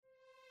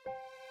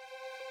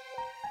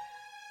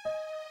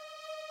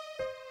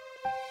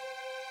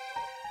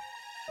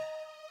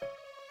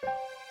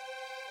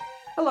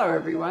Hello,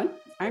 everyone.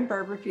 I'm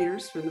Barbara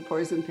Peters from the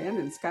Poison Pen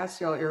in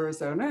Scottsdale,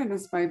 Arizona, and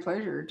it's my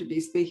pleasure to be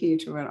speaking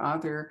to an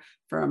author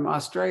from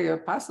Australia,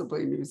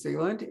 possibly New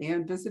Zealand,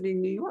 and visiting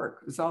New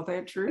York. Is all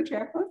that true,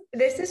 Jacqueline?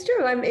 This is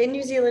true. I'm in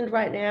New Zealand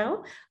right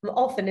now. I'm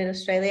often in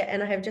Australia,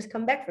 and I have just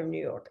come back from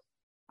New York.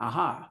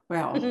 Aha.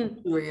 Well,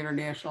 really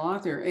international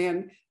author.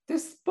 And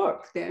this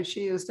book that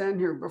she has done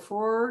here,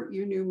 Before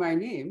You Knew My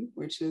Name,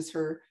 which is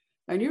her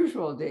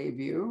unusual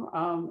debut,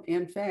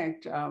 in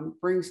fact,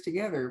 brings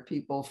together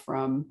people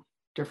from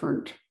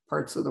different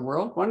parts of the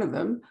world. One of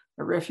them,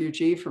 a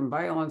refugee from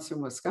violence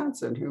in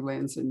Wisconsin who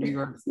lands in New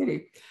York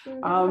City.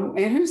 And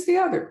who's the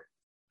other?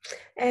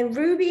 And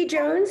Ruby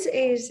Jones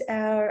is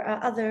our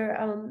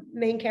other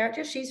main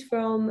character. She's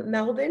from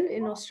Melbourne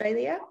in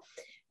Australia.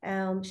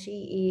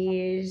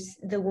 She is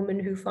the woman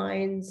who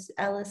finds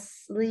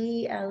Alice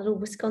Lee, a little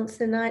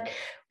Wisconsinite.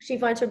 She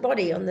finds her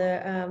body on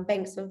the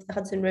banks of the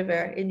Hudson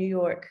River in New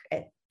York.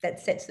 That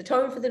sets the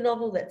tone for the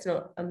novel. That's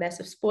not a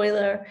massive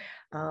spoiler.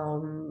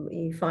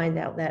 You find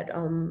out that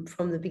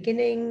from the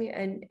beginning,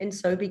 and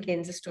so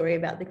begins a story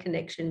about the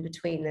connection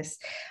between this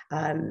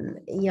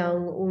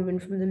young woman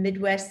from the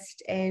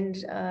Midwest and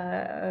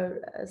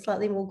a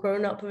slightly more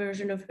grown-up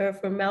version of her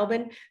from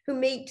Melbourne, who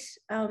meet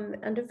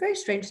under very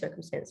strange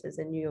circumstances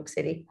in New York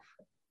City.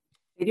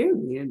 They do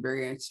meet in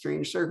very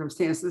strange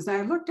circumstances. And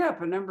I looked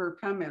up a number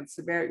of comments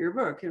about your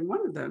book, and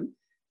one of them,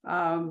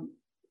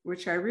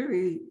 which I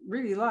really,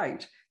 really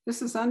liked.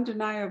 This is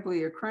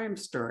undeniably a crime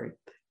story,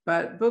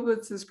 but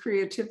Bublitz's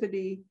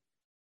creativity,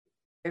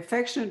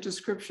 affectionate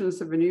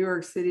descriptions of a New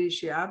York City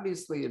she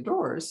obviously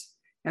adores,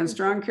 and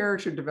strong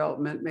character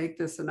development make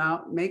this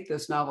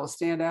novel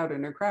stand out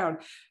in a crowd.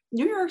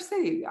 New York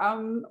City,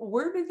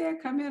 where did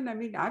that come in? I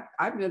mean,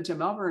 I've been to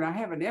Melbourne. I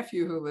have a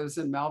nephew who lives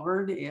in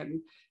Melbourne, and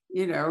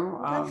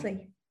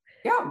Lovely.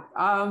 Yeah,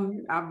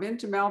 I've been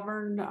to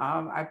Melbourne.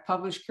 I've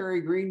published Carrie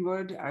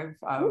Greenwood.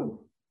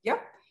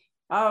 Yep.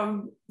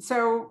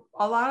 So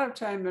a lot of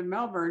time in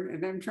Melbourne,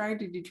 and I'm trying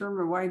to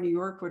determine why New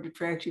York would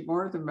attract you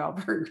more than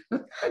Melbourne.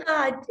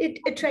 It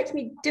attracts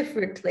me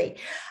differently.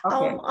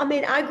 Okay. I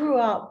mean, I grew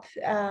up,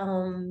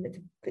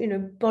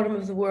 bottom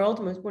of the world,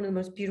 one of the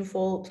most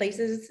beautiful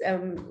places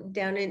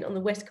down on the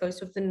west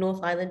coast of the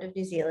North Island of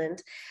New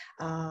Zealand.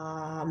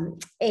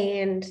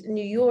 And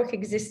New York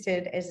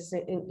existed as,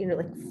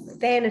 like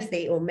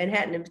fantasy, or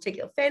Manhattan in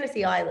particular,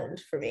 fantasy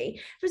island for me,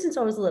 ever since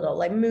I was little,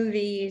 like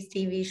movies,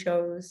 TV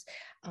shows.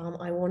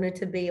 I wanted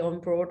to be on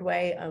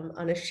Broadway. I'm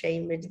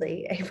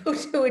unashamedly able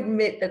to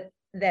admit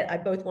that I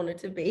both wanted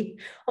to be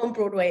on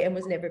Broadway and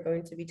was never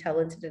going to be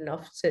talented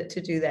enough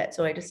to do that.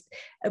 So I just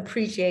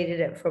appreciated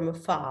it from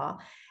afar.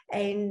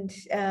 And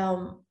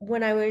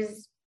when I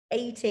was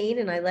 18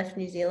 and I left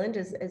New Zealand,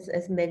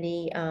 as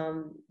many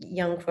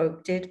young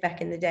folk did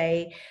back in the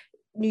day,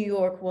 New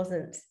York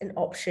wasn't an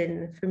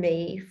option for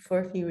me for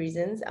a few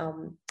reasons.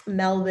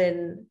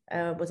 Melbourne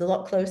was a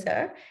lot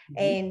closer,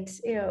 and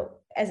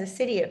as a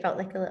city, it felt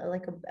like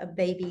a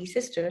baby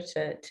sister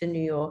to New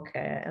York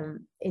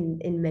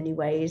in many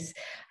ways.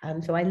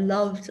 So I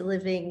loved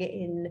living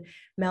in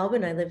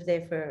Melbourne. I lived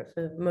there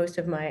for most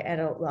of my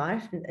adult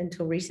life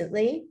until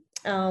recently.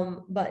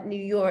 But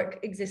New York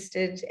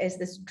existed as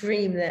this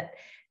dream that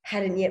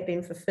hadn't yet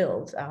been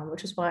fulfilled,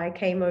 which is why I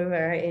came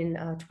over in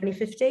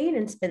 2015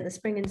 and spent the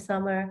spring and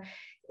summer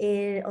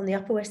on the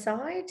Upper West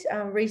Side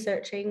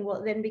researching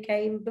what then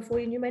became Before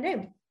You Knew My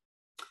Name.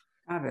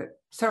 Got it.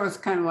 So it's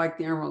kind of like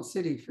the Emerald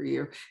City for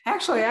you.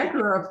 Actually, I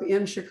grew up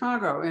in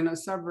Chicago in a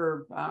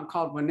suburb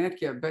called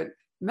Winnetka, but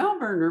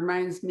Melbourne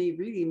reminds me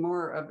really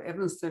more of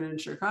Evanston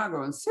and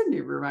Chicago, and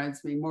Sydney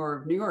reminds me more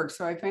of New York.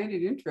 So I find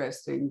it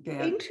interesting.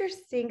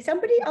 Interesting.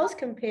 Somebody else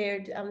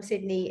compared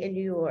Sydney and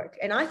New York,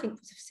 and I think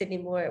Sydney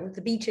more with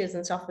the beaches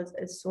and stuff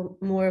is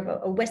more of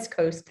a West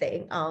Coast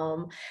thing.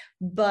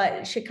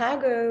 But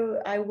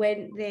Chicago, I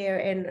went there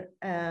and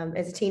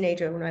as a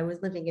teenager when I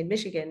was living in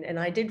Michigan, and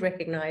I did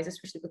recognize,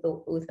 especially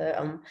with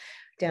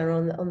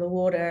down on the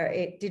water,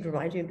 it did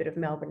remind me a bit of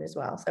Melbourne as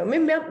well. So I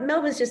mean,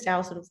 Melbourne's just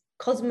our sort of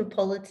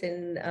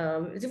cosmopolitan.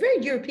 It's a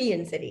very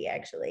European city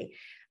actually,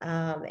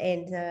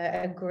 and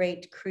a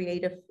great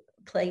creative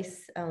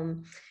place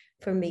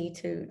for me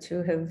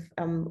to have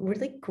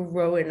really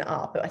grown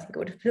up. I think it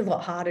would have been a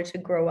lot harder to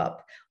grow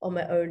up on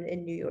my own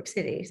in New York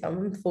City. So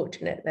I'm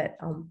fortunate that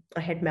I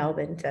had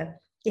Melbourne to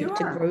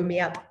grow me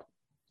up.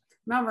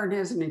 Melbourne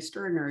has an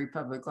extraordinary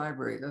public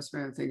library. That's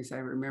one of the things I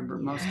remember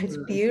most. It's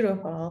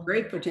beautiful.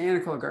 Great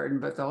botanical garden,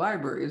 but the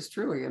library is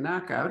truly a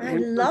knockout. I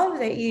love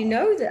that you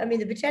know that. I mean,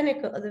 the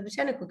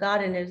botanical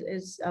garden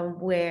is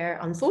where,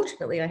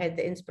 unfortunately, I had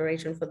the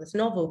inspiration for this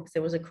novel because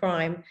there was a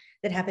crime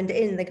that happened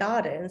in the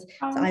gardens.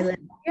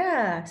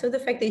 So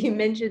the fact that you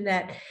mentioned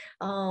that.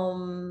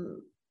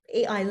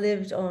 I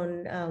lived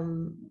on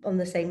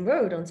the same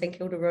road, on St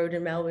Kilda Road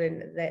in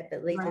Melbourne,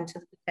 that leads into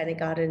the Botanic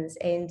Gardens,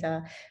 and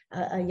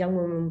a young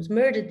woman was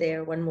murdered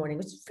there one morning.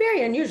 It was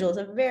very unusual. It's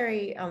a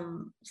very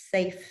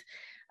safe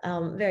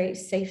very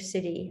safe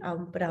city,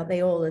 but are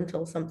they all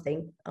until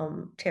something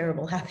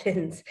terrible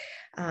happens?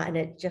 And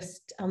it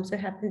just so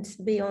happens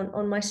to be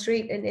on my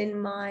street and in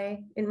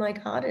my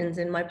gardens,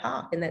 in my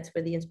park, and that's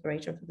where the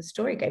inspiration for the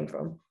story came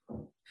from.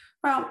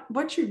 Well,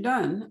 what you've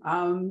done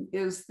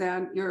is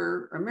that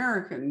your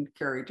American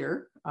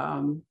character,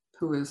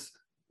 who has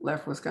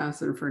left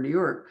Wisconsin for New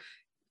York,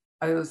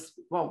 might as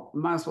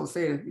well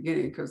say it at the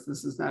beginning because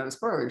this is not a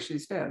spoiler,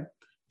 she's dead.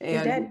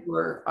 And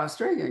your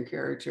Australian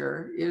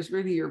character is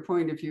really your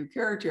point of view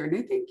character. And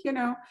I think,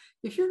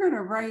 if you're going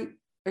to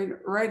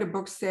write a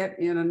book set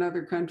in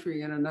another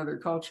country, in another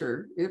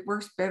culture, it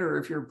works better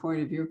if your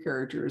point of view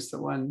character is the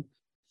one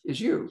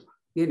is you.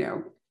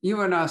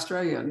 You an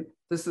Australian,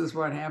 this is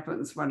what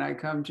happens when I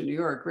come to New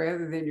York,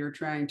 rather than you're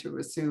trying to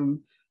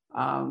assume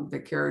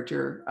the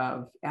character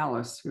of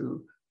Alice,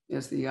 who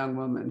is the young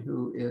woman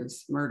who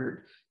is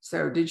murdered.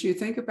 So did you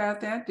think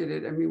about that?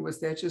 Was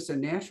that just a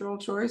natural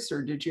choice,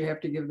 or did you have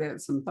to give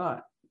that some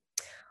thought?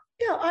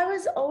 Yeah, I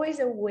was always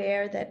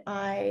aware that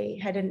I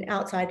had an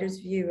outsider's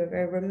view, a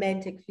very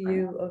romantic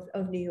view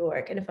of New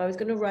York. And if I was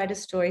going to write a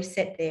story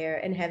set there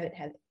and have it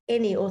have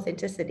any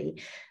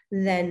authenticity,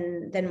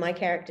 then my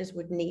characters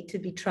would need to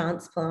be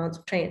transplants.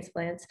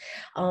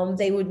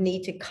 They would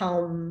need to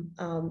come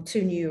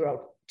to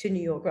New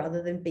York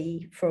rather than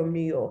be from New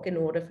York in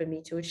order for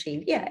me to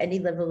achieve any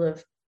level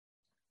of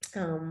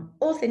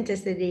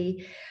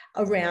authenticity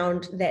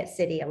around that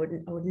city. I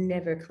would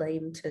never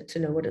claim to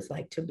know what it's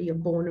like to be a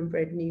born and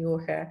bred New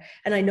Yorker,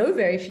 and I know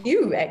very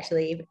few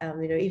actually.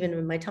 Even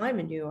in my time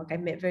in New York, I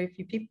met very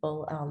few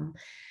people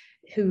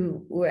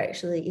who were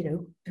actually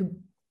who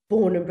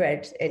born and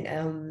bred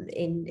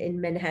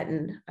in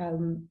Manhattan.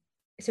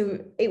 So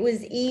it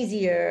was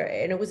easier,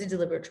 and it was a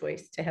deliberate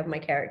choice to have my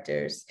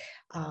characters,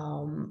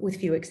 with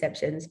few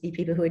exceptions, be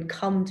people who had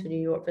come to New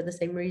York for the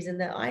same reason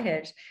that I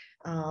had.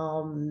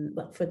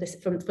 For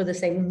the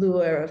same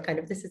lure of kind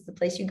of, this is the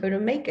place you go to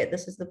make it,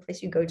 this is the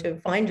place you go to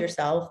find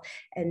yourself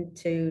and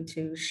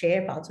to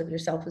share parts of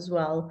yourself as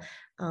well.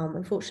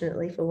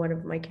 Unfortunately for one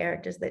of my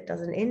characters, that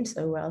doesn't end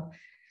so well.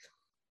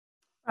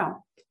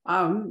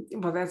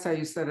 Well, that's how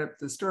you set up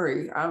the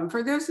story.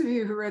 For those of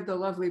you who read The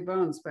Lovely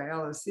Bones by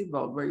Alice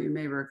Sebold, where you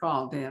may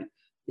recall that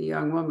the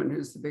young woman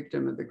who's the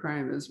victim of the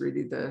crime is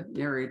really the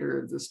narrator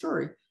of the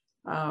story,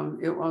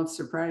 it won't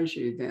surprise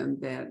you then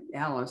that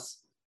Alice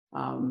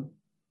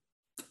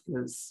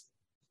is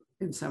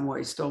in some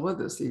way still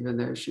with us, even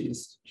though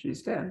she's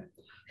dead.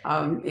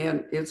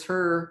 And it's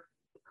her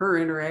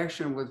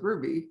interaction with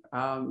Ruby,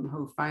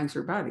 who finds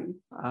her body,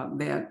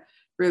 that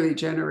really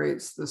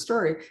generates the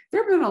story.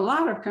 There have been a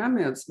lot of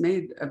comments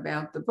made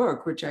about the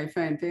book, which I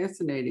find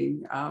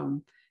fascinating.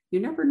 You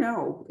never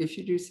know, if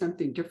you do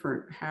something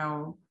different,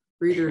 how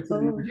readers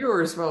and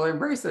viewers will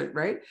embrace it,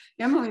 right?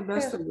 Emily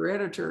Beston, your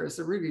editor, is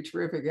a really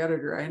terrific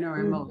editor. I know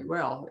Emily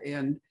well,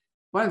 and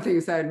one of the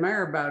things I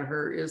admire about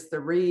her is the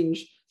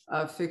range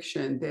of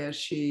fiction that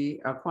she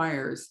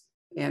acquires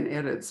and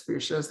edits.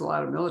 She does a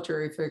lot of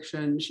military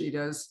fiction. She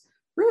does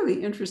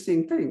really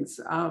interesting things.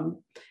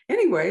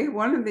 Anyway,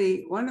 one of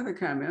the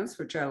comments,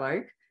 which I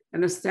like,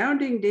 an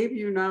astounding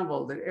debut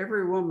novel that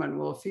every woman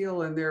will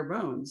feel in their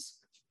bones.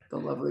 The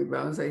Lovely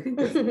Bones, I think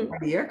that's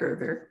the echo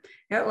there.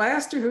 At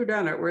last, a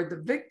whodunit, where the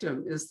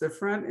victim is the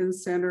front and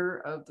center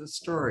of the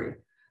story.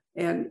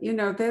 And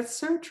that's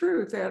so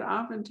true, that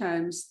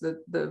oftentimes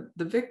the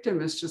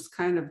victim is just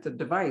kind of the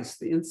device,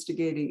 the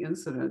instigating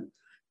incident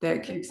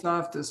that kicks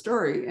off the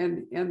story.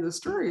 And the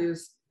story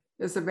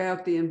is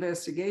about the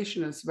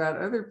investigation, it's about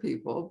other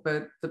people,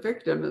 but the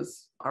victim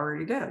is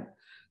already dead.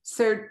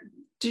 So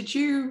did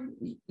you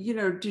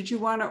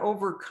want to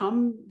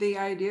overcome the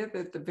idea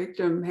that the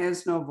victim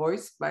has no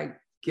voice by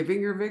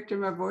giving your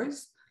victim a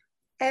voice?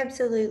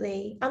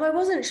 Absolutely. I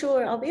wasn't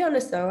sure, I'll be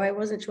honest though, I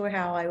wasn't sure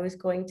how I was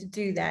going to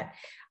do that.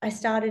 I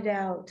started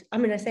out,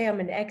 I say I'm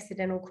an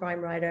accidental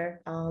crime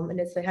writer, and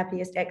it's the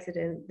happiest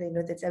accident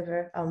that's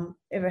ever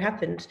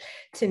happened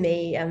to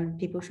me.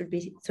 People should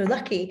be so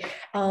lucky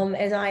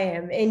as I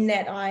am, in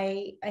that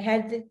I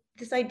had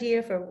this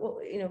idea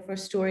for a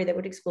story that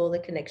would explore the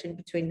connection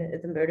between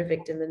the murder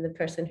victim and the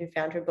person who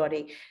found her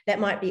body.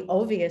 That might be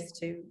obvious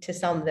to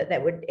some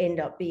that would end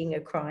up being a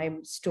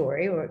crime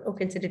story or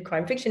considered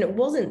crime fiction. It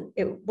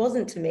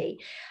wasn't to me.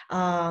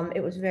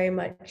 It was very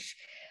much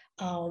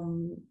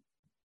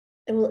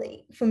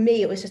for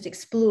me, it was just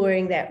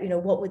exploring that,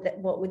 what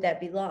would that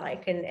be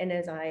like? And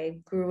as I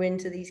grew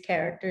into these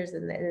characters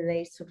and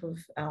they sort of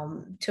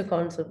took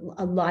on sort of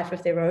a life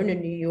of their own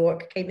in New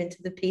York, came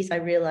into the piece, I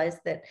realized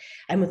that,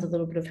 and with a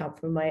little bit of help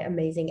from my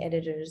amazing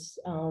editors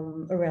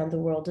around the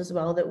world as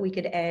well, that we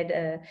could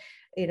add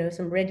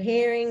some red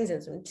herrings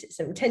and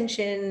some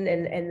tension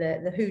and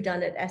the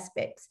whodunit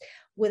aspects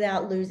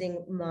without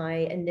losing my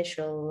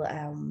initial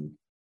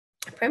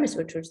premise,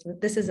 which was,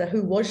 this is a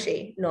who was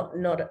she, not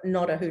a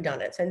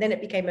whodunit. So then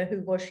it became a who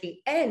was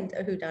she and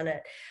a whodunit,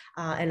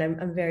 and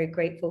I'm very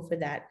grateful for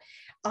that.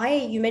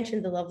 You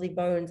mentioned The Lovely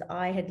Bones.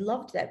 I had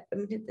loved that.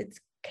 It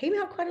came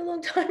out quite a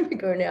long time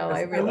ago now.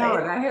 Yes, I know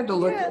it. I had to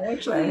look. Yeah.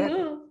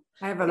 Actually,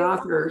 I have an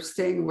author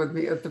staying with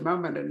me at the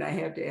moment, and I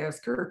had to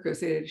ask her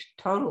because it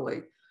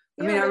totally,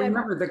 I Yeah, mean, I I mean,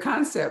 remember the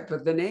concept,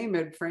 but the name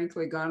had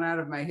frankly gone out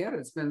of my head.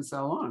 It's been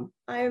so long.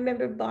 I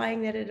remember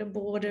buying that at a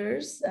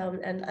Borders,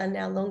 and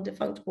now long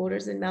defunct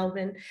Borders in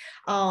Melbourne,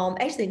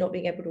 actually not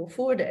being able to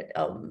afford it,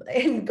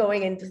 and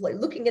going and just like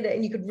looking at it,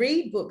 and you could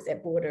read books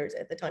at Borders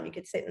at the time. You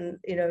could sit and,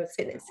 you know,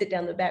 sit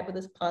down the back with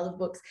this pile of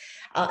books,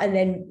 and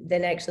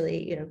then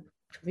actually, you know,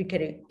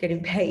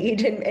 getting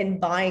paid and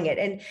buying it.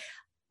 And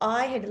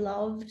I had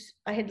loved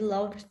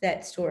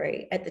that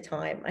story at the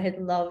time. I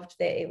had loved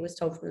that it was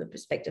told from the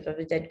perspective of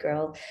a dead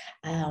girl.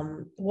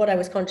 What I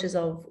was conscious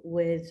of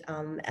with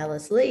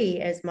Alice Lee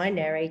as my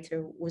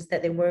narrator was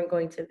that there weren't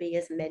going to be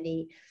as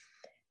many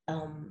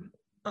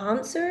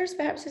answers,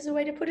 perhaps is a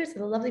way to put it. So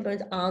The Lovely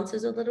Bones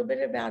answers a little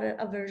bit about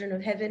a version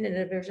of heaven and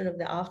a version of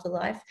the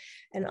afterlife,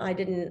 and I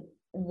didn't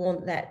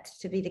want that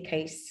to be the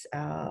case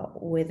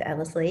with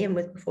Alice Lee and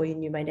with Before You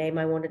Knew My Name.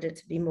 I wanted it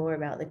to be more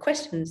about the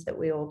questions that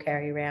we all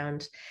carry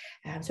around.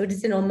 So it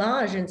is an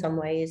homage in some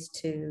ways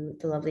to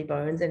The Lovely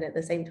Bones, and at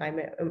the same time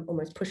it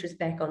almost pushes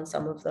back on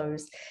some of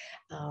those,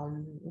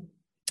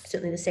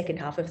 certainly the second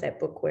half of that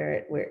book where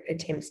it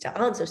attempts to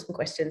answer some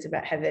questions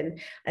about heaven.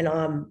 And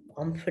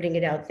I'm putting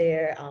it out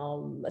there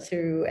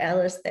through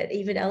Alice that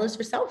even Alice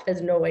herself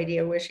has no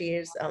idea where she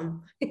is.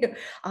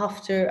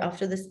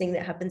 After this thing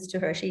that happens to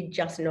her, she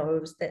just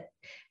knows that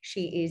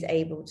she is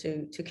able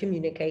to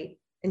communicate,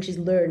 and she's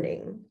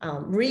learning,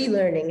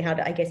 relearning how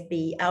to, I guess,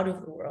 be out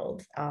of the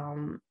world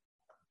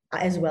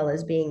as well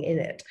as being in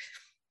it.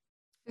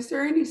 Is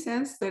there any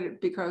sense that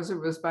because it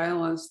was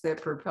violence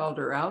that propelled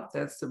her out,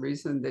 that's the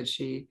reason that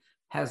she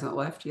hasn't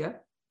left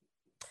yet?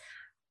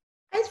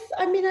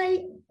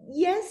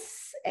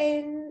 Yes,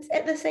 and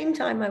at the same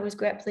time, I was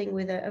grappling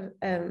with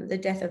the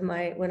death of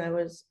when I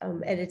was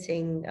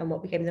editing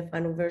what became the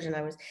final version.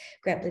 I was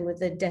grappling with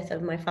the death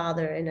of my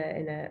father in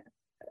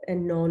a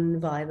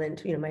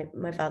non-violent, you know,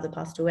 my father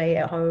passed away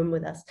at home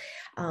with us.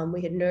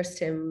 We had nursed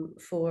him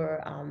for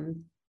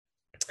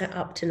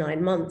up to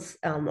 9 months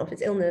of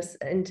his illness,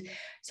 and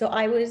so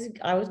I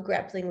was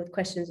grappling with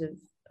questions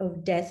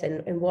of death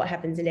and what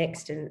happens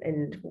next,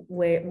 and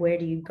where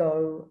do you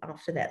go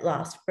after that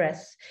last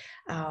breath,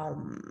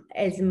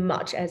 as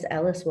much as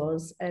Alice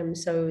was.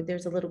 So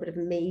there's a little bit of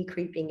me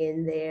creeping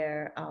in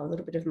there, a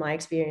little bit of my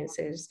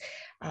experiences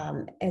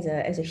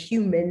as a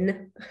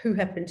human who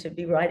happened to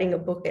be writing a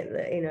book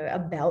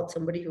about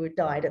somebody who had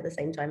died at the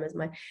same time as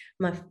my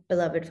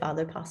beloved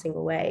father passing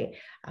away,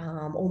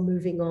 or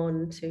moving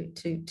on to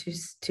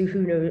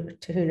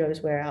who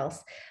knows where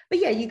else. But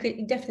yeah, you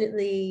could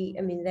definitely,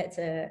 I mean, that's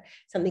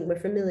something we're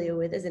familiar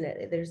with, isn't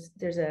it?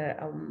 There's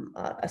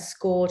a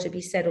score to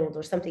be settled,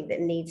 or something that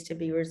needs to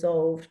be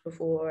resolved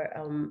before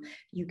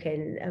you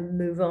can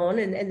move on.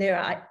 And there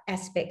are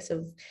aspects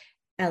of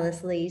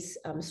Alice Lee's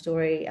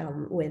story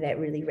where that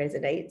really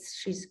resonates.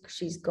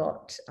 She's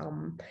got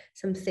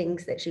some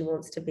things that she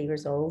wants to be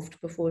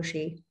resolved before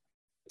she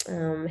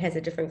has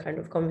a different kind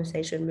of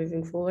conversation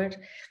moving forward.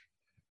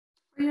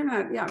 You're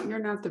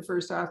not the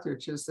first author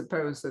to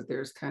suppose that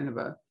there's kind of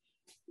a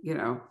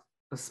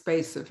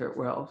space, if it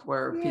will,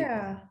 where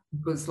people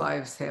whose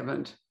lives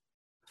haven't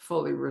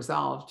fully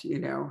resolved,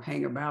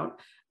 hang about.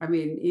 I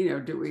mean,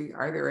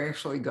 are there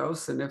actually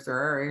ghosts? And if there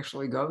are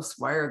actually ghosts,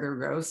 why are there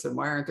ghosts, and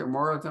why aren't there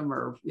more of them?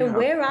 Or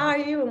where are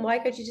you? And why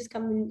can't you just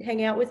come and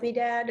hang out with me,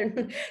 Dad?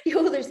 And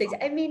all those things.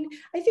 I mean,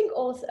 I think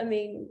also, I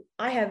mean,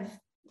 I have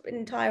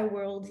entire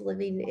worlds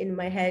living in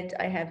my head.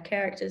 I have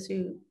characters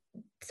who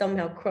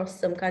somehow cross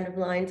some kind of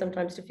line,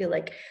 sometimes to feel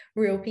like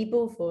real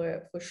people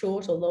for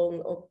short or long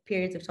or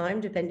periods of time,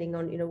 depending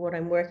on what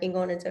I'm working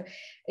on. And so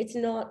it's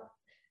not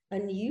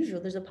unusual.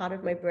 There's a part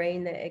of my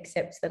brain that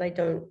accepts that I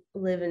don't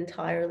live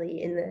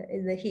entirely in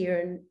the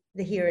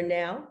here and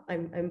now.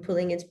 I'm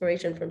pulling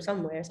inspiration from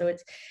somewhere. So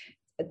it's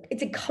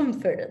a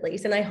comfort, at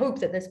least. And I hope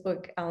that this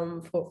book,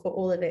 for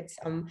all of its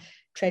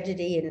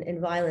tragedy and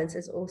violence,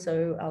 is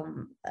also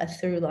a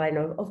through line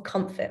of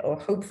comfort or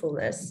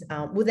hopefulness,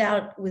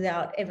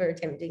 without ever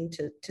attempting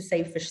to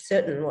say for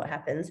certain what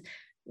happens,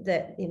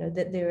 that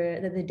that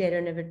the dead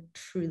are never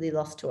truly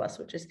lost to us,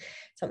 which is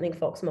something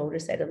Fox Mulder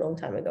said a long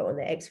time ago on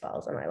the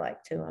X-Files, and I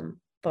like to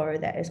borrow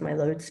that as my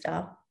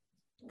lodestar.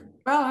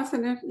 Well,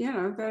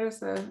 that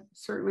is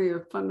certainly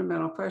a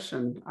fundamental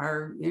question.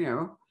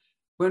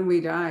 When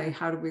we die,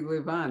 how do we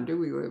live on? Do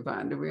we live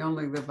on? Do we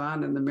only live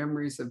on in the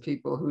memories of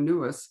people who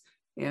knew us?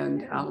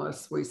 And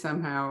unless we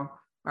somehow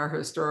are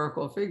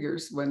historical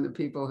figures when the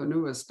people who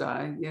knew us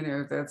die,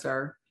 that's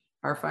our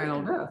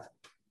final death.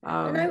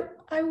 And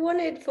I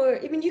wanted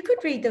you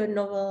could read the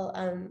novel,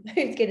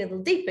 it's getting a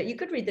little deep, but you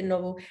could read the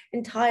novel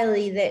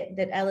entirely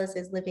that Alice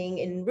is living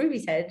in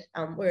Ruby's head,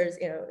 whereas,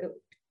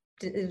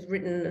 it is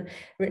written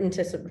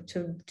to sort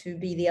of to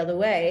be the other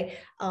way,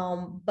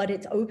 but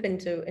it's open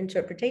to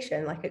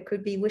interpretation. Like, it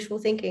could be wishful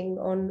thinking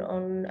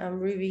on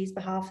Ruby's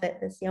behalf, that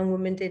this young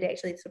woman did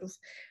actually sort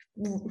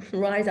of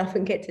rise up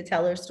and get to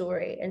tell her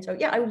story. And so,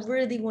 yeah, I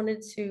really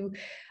wanted to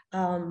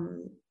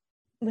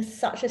with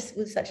such a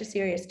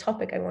serious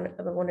topic, I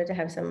wanted to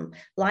have some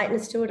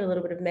lightness to it, a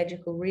little bit of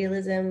magical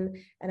realism,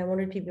 and I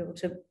wanted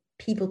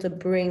people to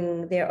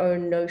bring their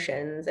own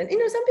notions. And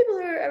some people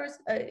are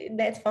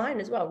that's fine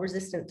as well,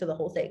 resistant to the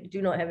whole thing.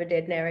 Do not have a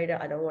dead narrator.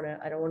 I don't want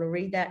to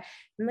read that.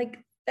 I'm like,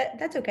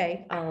 that's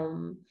okay.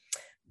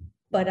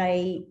 But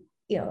I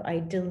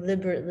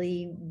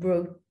deliberately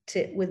wrote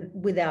it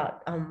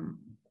without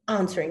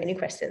answering any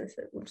questions.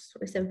 So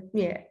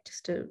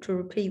just to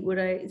repeat what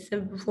I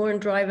said before and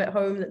drive it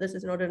home, that this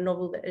is not a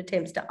novel that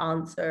attempts to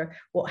answer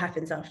what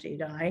happens after you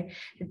die.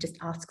 It just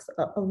asks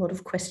a lot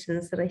of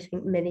questions that I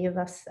think many of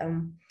us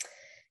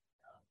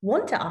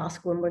want to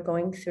ask when we're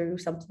going through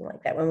something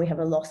like that, when we have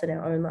a loss in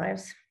our own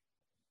lives.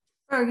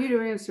 Well, you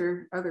do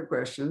answer other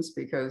questions,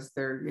 because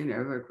they're,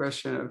 the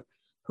question of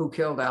who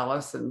killed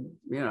Alice, and,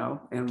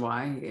 and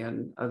why,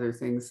 and other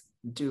things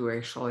do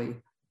actually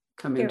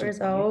come into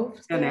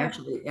resolved and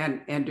actually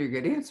and do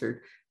get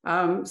answered.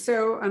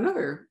 So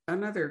another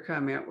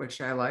comment which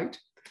I liked: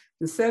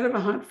 instead of a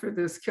hunt for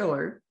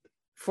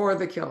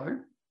the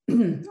killer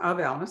of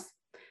Alice,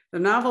 the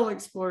novel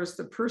explores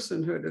the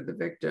personhood of the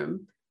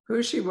victim,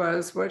 who she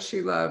was, what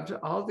she loved,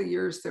 all the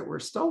years that were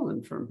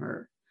stolen from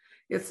her.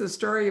 It's a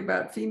story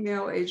about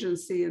female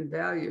agency and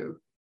value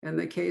in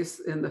the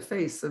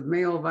face of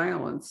male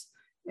violence,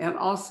 and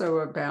also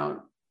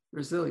about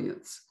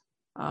resilience.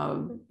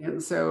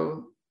 And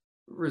so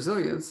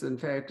resilience, in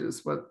fact,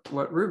 is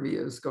what Ruby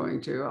is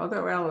going to,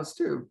 although Alice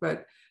too.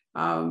 But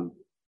I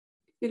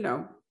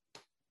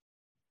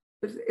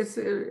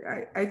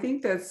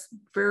think that's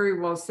very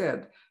well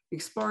said,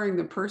 exploring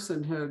the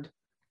personhood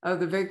of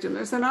the victim.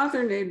 There's an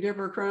author named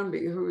Deborah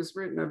Crombie who has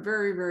written a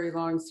very, very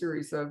long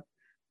series of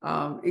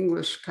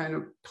English kind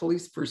of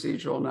police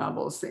procedural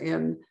novels,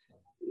 and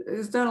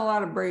has done a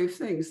lot of brave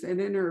things. And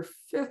in her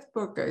 5th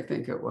book, I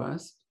think it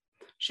was,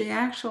 she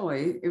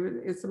actually,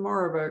 it's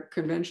more of a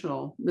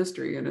conventional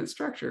mystery in its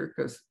structure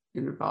because it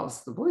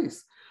involves the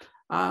police.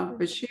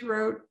 But she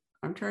wrote,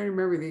 I'm trying to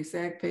remember the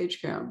exact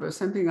page count, but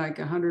something like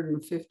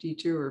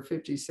 152 or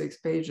 56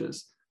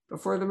 pages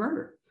before the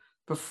murder,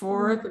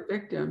 before the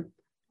victim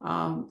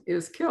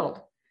is killed.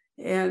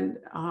 And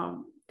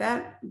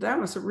that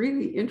was a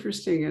really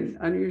interesting and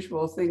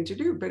unusual thing to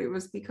do, but it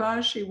was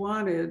because she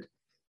wanted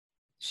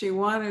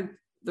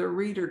the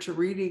reader to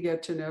really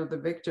get to know the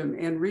victim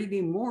and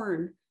really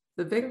mourn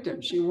the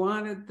victim. She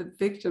wanted the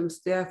victim's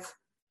death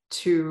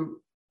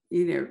to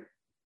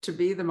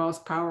be the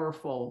most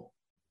powerful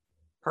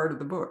part of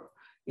the book.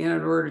 And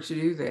in order to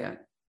do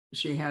that,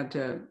 she had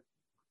to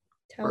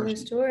tell the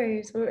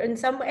stories,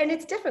 and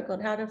it's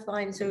difficult how to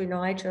find. So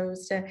I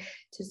chose to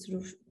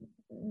sort of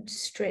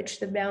stretch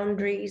the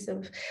boundaries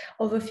of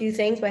a few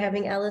things by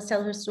having Alice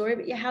tell her story.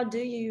 But how do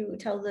you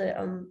tell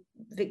the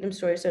victim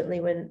story, certainly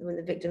when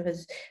the victim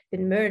has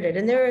been murdered?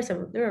 And there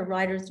are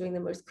writers doing the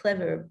most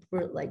clever,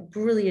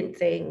 brilliant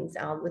things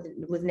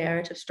with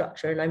narrative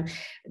structure, and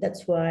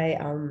that's why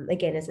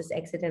again, as this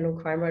accidental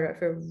crime writer, I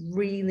feel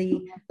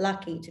really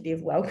lucky to be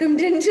welcomed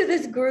into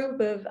this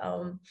group of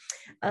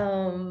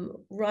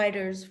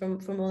writers from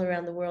all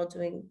around the world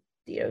doing,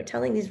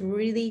 telling these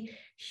really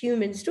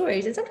human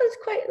stories, and sometimes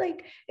quite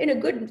in a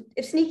good,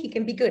 if sneaky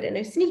can be good, in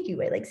a sneaky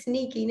way,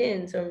 sneaking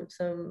in some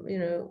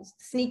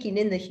sneaking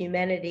in the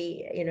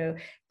humanity,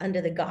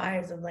 under the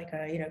guise of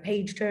a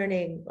page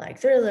turning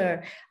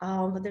thriller,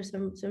 but there's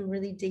some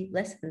really deep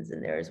lessons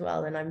in there as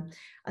well, and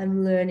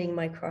I'm learning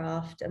my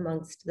craft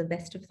amongst the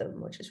best of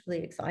them, which is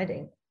really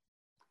exciting.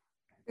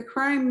 The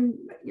crime,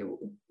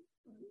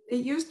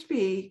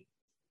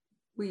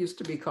 we used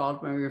to be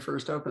called, when we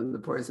first opened the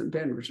Poison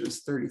Pen, which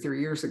was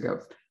 33 years ago,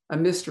 a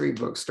mystery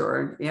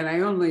bookstore. And I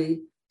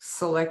only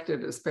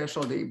selected a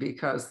specialty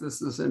because this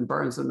is in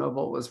Barnes &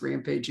 Noble was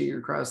rampaging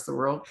across the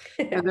world.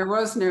 And there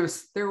was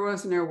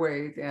no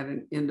way that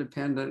an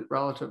independent,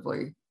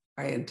 relatively,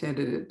 I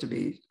intended it to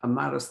be a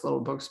modest little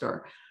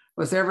bookstore,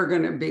 was ever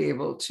going to be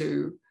able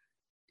to,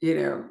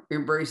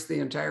 embrace the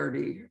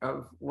entirety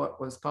of what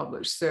was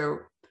published. So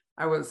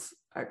I was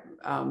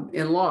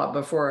in law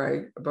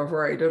before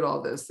I did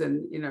all this,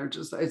 and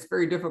it's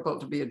very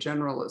difficult to be a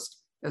generalist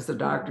as a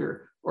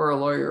doctor or a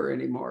lawyer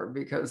anymore,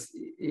 because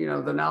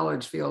the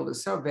knowledge field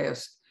is so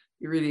vast.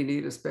 You really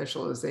need a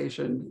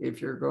specialization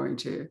if you're going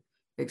to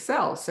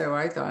excel. So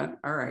I thought,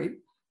 all right,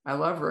 I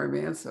love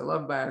romance, I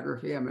love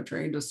biography, I'm a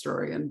trained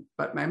historian,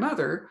 but my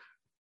mother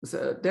was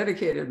a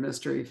dedicated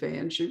mystery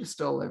fan. She was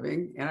still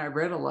living, and I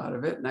read a lot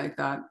of it, and I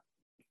thought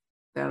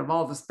that of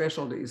all the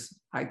specialties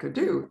I could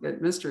do,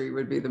 that mystery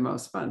would be the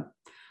most fun.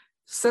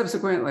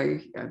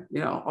 Subsequently,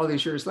 all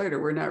these years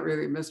later, we're not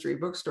really a mystery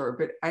bookstore,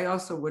 but I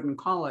also wouldn't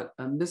call it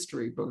a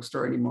mystery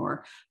bookstore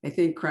anymore. I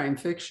think crime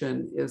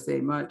fiction is a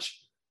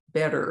much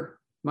better,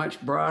 much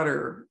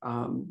broader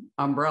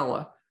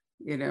umbrella,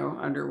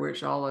 under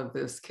which all of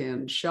this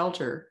can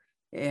shelter.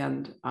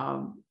 And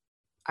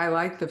I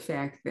like the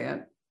fact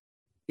that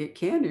it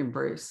can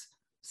embrace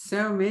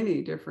so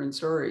many different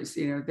stories.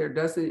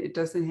 It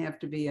doesn't have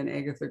to be an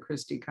Agatha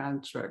Christie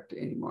construct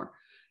anymore.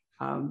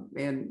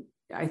 And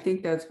I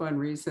think that's one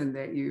reason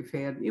that you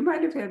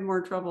might have had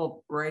more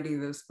trouble writing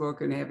this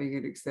book and having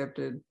it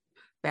accepted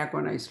back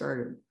when I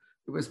started.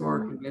 It was more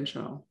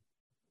conventional.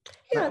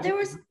 Yeah, But there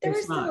was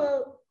it's not.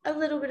 still a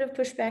little bit of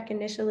pushback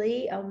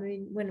initially. I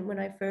mean, when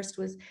I first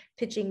was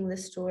pitching the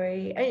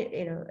story,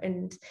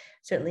 and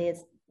certainly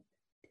it's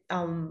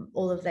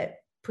all of that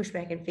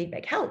pushback and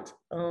feedback helped,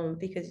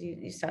 because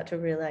you start to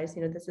realize,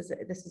 this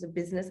is a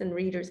business and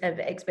readers have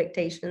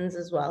expectations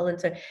as well, and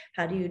so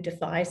how do you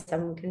defy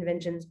some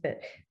conventions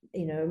but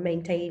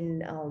maintain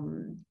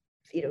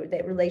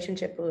that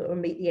relationship, or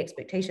meet the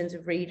expectations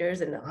of readers.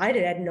 And I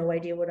had no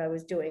idea what I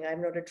was doing. I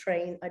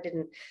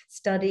didn't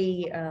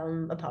study,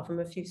 apart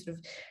from a few sort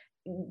of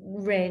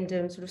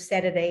random sort of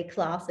Saturday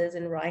classes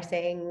in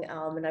writing,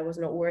 and I was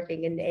not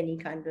working in any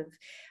kind of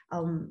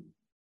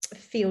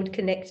field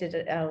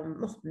connected,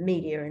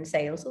 media and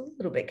sales, a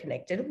little bit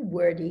connected,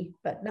 wordy,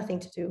 but nothing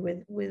to do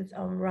with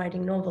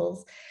writing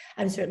novels,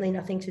 and certainly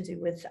nothing to do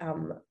with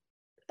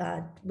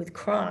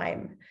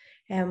crime.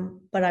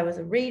 But I was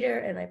a reader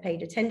and I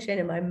paid attention,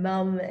 and my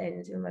mum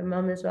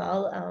as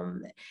well,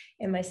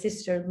 and my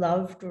sister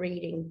loved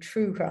reading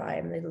true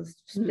crime,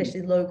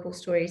 especially local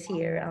stories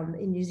here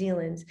in New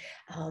Zealand,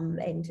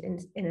 and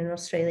in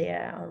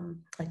Australia,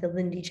 like the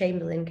Lindy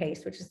Chamberlain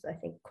case, which is I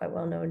think quite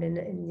well known in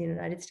the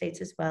United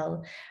States as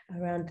well,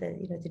 around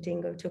the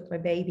dingo took my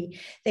baby.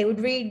 They would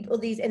read all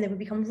these and they would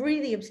become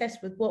really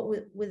obsessed with what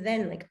were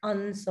then like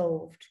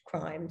unsolved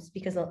crimes,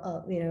 because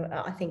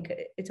I think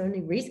it's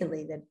only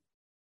recently that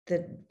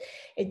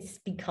it's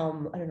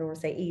become, I don't want to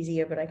say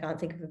easier, but I can't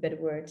think of a better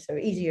word, so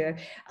easier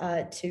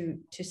to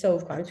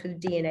solve crimes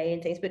with DNA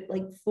and things. But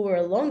like for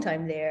a long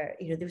time there,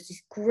 there was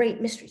these great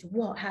mysteries.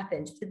 What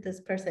happened? Did this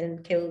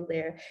person kill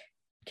their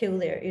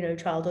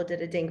child, or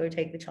did a dingo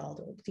take the child?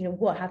 Or,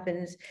 what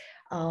happens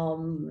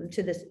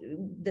to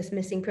this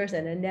missing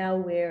person? And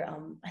now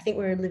I think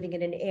we're living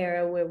in an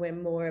era where we're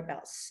more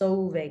about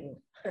solving,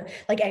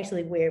 like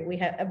actually where we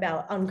have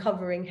about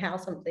uncovering how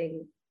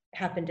something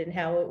happened and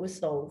how it was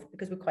solved,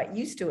 because we're quite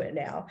used to it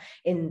now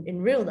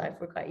in real life.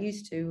 We're quite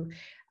used to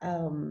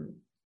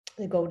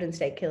the Golden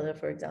State Killer,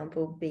 for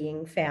example,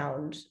 being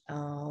found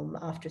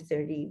after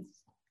 70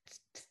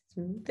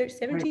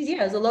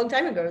 years, a long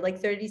time ago, like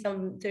 30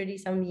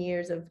 some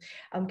years of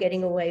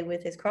getting away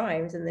with his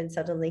crimes, and then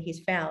suddenly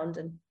he's found.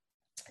 And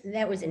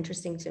that was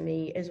interesting to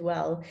me as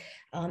well,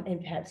 and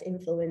perhaps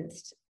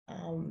influenced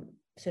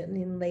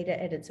certainly in later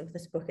edits of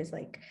this book, is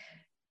like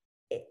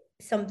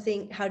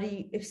something, how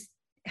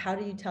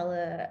do you tell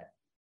a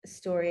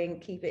story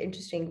and keep it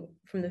interesting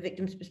from the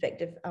victim's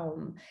perspective,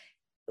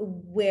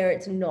 where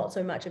it's not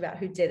so much about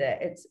who did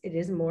it, it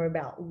is more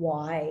about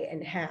why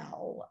and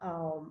how.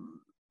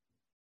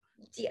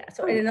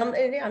 So and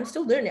I'm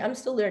still learning.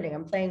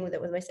 I'm playing with it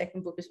with my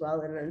second book as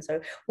well, and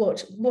so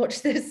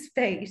watch this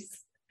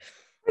space.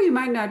 Well, you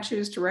might not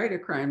choose to write a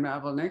crime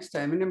novel next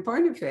time. And in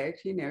point of fact,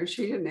 she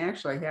didn't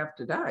actually have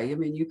to die. I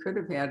mean, you could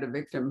have had a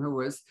victim who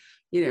was,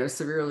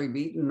 severely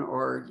beaten,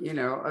 or,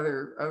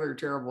 other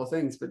terrible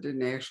things, but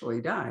didn't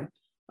actually die.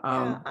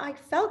 I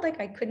felt like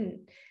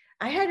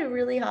I had a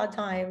really hard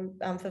time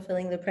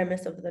fulfilling the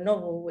premise of the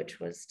novel,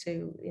 which was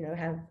to,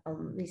 have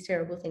these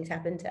terrible things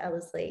happen to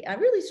Alice Lee. I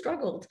really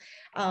struggled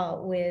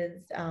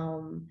with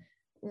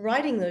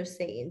writing those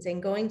scenes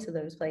and going to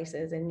those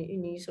places, and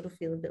you sort of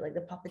feel a bit like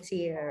the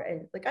puppeteer,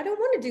 and like, I don't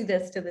want to do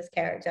this to this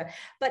character.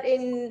 But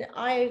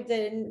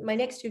my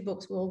next two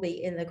books will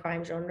be in the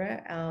crime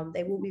genre.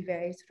 They will be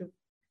very sort of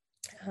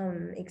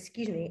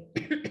excuse me,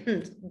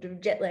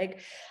 jet lag.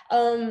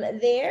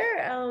 They'll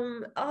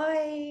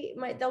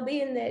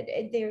be in that.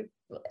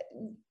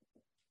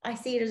 I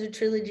see it as a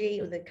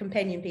trilogy, or the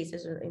companion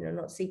pieces, or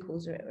not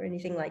sequels or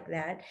anything like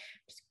that.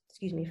 Just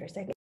excuse me for a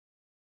second.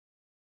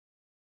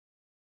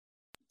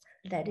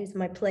 That is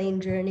my plane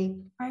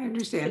journey. I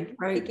understand,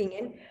 right?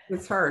 In.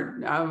 It's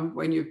hard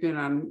when you've been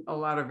on a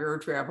lot of air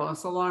travel.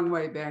 It's a long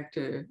way back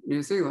to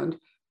New Zealand.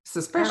 It's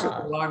especially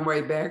a long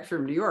way back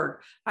from New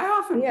York. I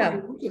often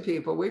point to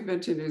people, we've been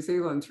to New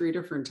Zealand 3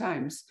 different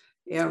times,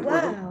 and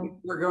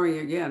we're going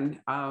again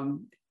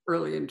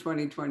early in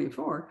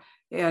 2024.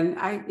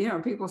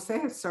 And people say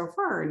it's so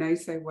far, and I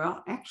say,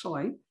 well,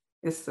 actually,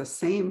 it's the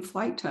same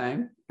flight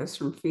time as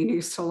from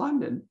Phoenix to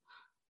London.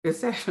 It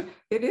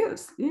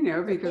is,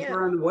 because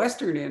we're on the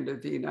western end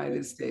of the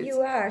United States.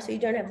 You are, so you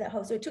don't have that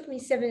whole. So it took me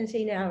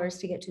 17 hours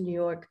to get to New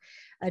York,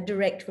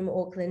 direct from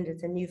Auckland.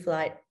 It's a new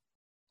flight.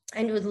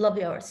 And it was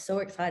lovely. I was so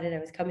excited. I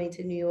was coming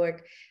to New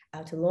York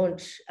to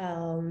launch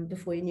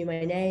Before You Knew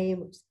My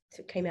Name, which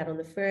came out on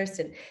the 1st,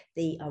 and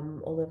the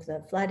all of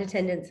the flight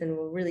attendants and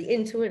were really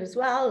into it as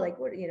well. Like,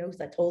 what,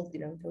 because I told, they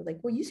were like,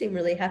 well, you seem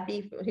really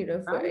happy,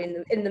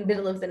 in the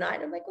middle of the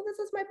night. I'm like, well, this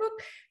is my book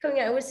coming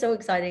out. It was so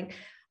exciting.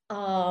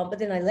 But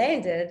then I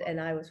landed, and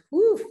I was,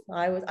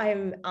 I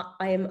am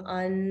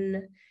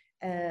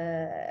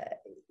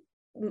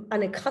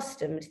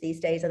unaccustomed these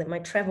days. I think my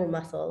travel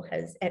muscle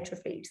has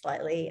atrophied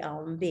slightly,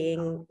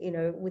 being,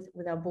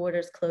 with our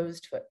borders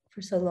closed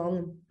for so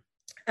long,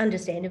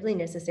 understandably,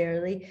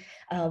 necessarily.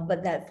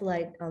 But that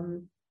flight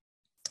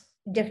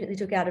definitely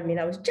took out of me,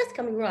 and I was just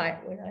coming right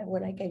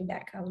when I came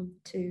back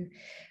to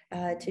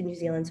New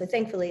Zealand. So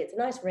thankfully it's a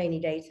nice rainy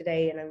day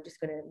today, and I'm just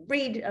going to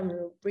read. I'm going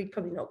to read,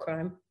 probably not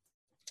crime,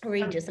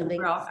 read just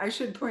something. Well, I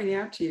should point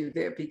out to you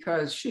that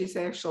because she's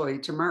actually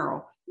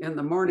tomorrow in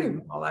the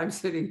morning while I'm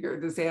sitting here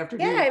this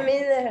afternoon.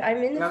 Yeah,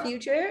 I'm in the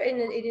future, and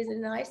it is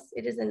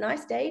a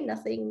nice day.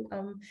 Nothing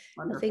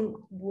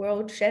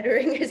world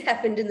shattering has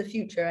happened in the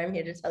future. I'm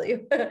here to tell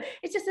you,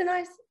 it's just a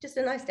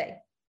nice day.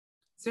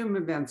 Zoom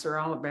events are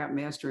all about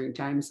mastering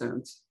time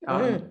zones.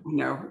 You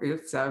know,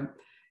 it's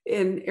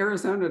in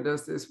Arizona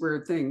does this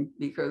weird thing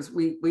because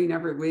we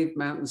never leave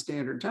Mountain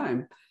Standard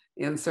Time.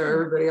 And so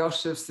everybody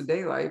else shifts to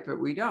daylight, but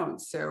we don't.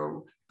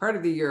 So part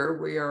of the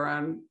year we are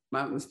on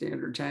Mountain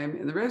Standard Time,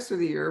 and the rest of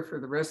the year for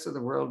the rest of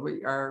the world,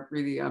 we are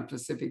really on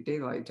Pacific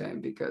Daylight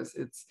Time because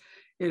it's,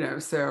 you know,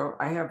 so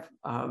I have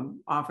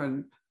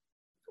often,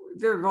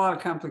 there are a lot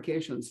of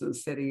complications in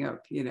setting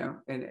up, you know,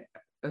 and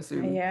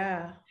assume.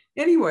 Yeah.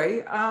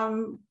 Anyway,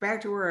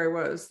 back to where I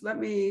was. Let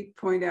me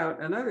point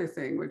out another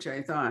thing, which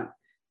I thought,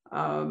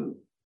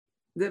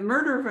 the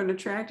murder of an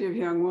attractive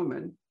young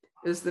woman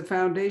is the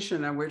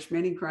foundation on which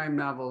many crime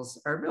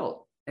novels are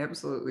built.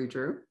 Absolutely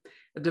true.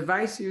 A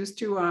device used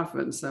too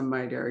often, some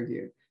might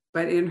argue.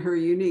 But in her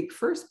unique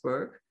first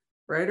book,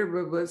 writer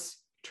Bublis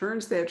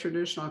turns that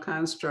traditional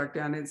construct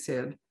on its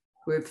head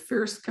with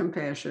fierce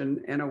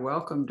compassion and a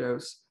welcome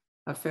dose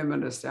of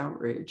feminist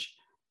outrage.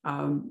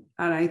 And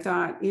I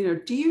thought, you know,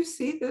 do you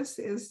see this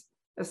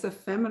as a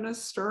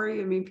feminist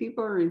story? I mean,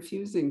 people are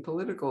infusing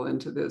political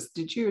into this.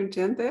 Did you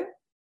intend that?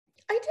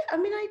 I did. I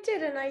mean, I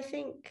did. And I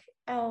think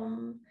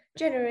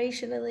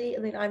generationally,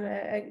 I mean,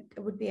 I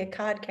would be a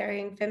card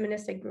carrying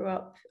feminist. I grew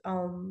up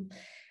not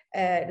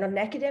an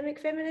academic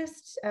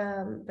feminist,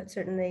 but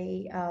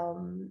certainly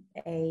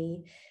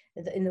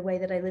in the way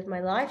that I live my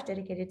life,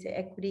 dedicated to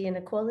equity and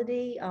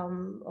equality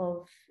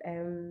of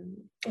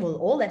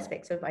all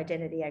aspects of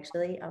identity,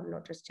 actually,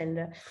 not just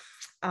gender.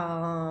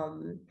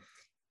 And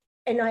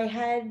I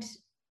had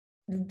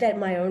that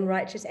my own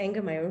righteous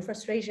anger, my own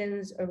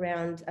frustrations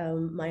around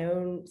my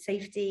own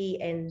safety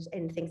and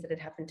things that had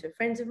happened to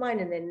friends of mine,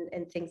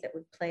 and things that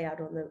would play out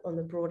on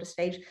the broader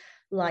stage,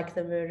 like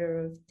the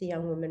murder of the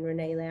young woman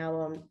Renee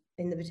Lau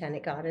in the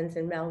Botanic Gardens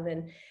in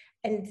Melbourne.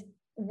 And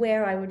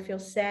where I would feel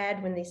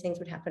sad when these things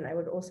would happen, I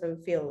would also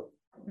feel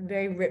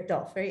very ripped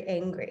off, very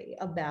angry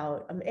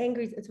about.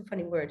 Angry, it's a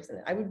funny word, isn't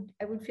it?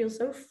 I would feel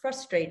so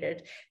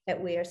frustrated that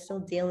we are still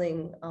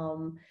dealing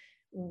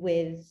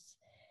with.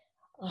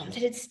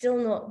 That it's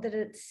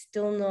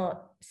still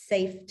not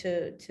safe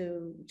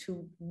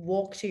to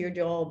walk to your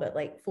job at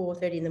like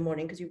 4:30 in the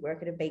morning because you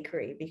work at a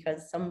bakery,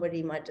 because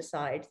somebody might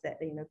decide that,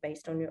 you know,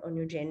 based on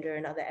your gender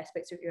and other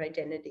aspects of your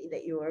identity,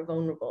 that you are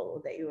vulnerable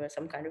or that you are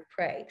some kind of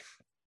prey.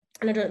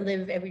 And I don't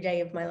live every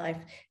day of my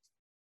life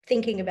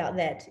thinking about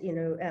that, you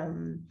know,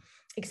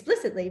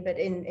 explicitly, but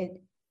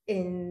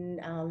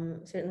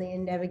certainly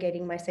in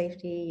navigating my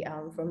safety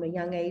from a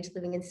young age,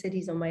 living in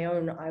cities on my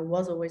own, I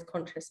was always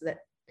conscious that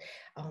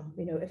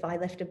you know, if I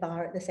left a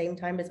bar at the same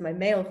time as my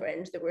male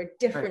friends, there were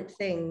different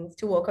things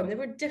to walk home. There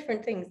were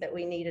different things that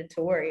we needed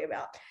to worry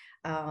about.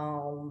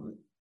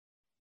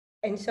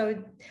 And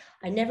so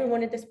I never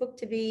wanted this book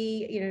to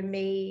be, you know,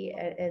 me,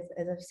 as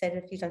I've said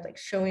a few times, like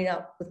showing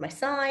up with my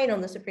sign on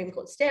the Supreme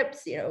Court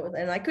steps, you know,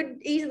 and I could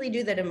easily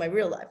do that in my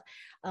real life.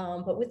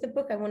 But with the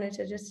book, I wanted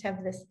to just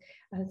have this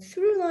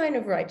through line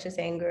of righteous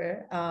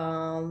anger,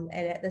 and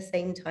at the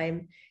same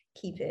time,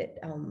 keep it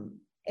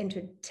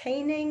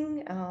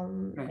entertaining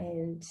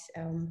and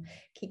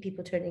keep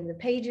people turning the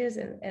pages.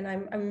 And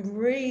I'm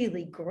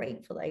really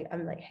grateful.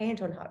 I'm like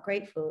hand on heart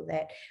grateful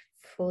that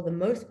for the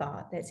most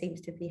part, that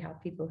seems to be how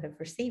people have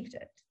received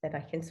it, that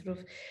I can sort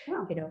of,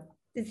 you know,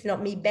 it's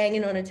not me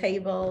banging on a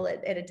table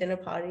at a dinner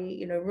party,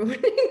 you know,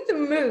 ruining the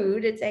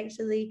mood. It's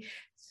actually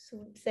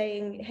sort of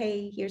saying,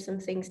 hey, here's some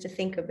things to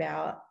think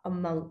about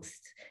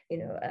amongst, you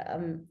know,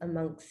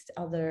 amongst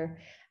other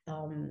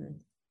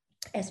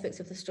aspects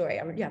of the story.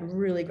 I'm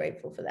really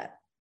grateful for that.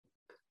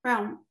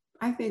 Well,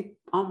 I think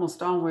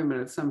almost all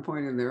women at some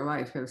point in their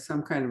life have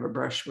some kind of a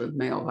brush with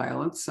male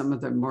violence, some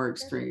of them more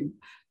extreme.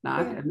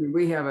 Not, I mean,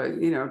 we have a,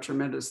 you know,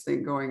 tremendous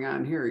thing going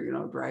on here, you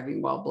know,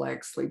 driving while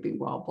black, sleeping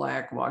while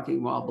black,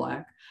 walking while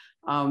black.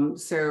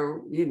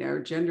 So, you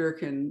know,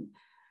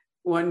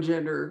 one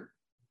gender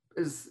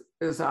is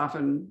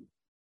often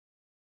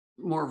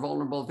more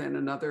vulnerable than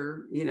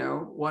another, you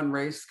know, one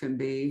race can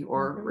be,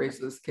 or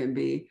races can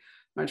be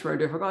much more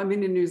difficult. I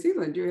mean, in New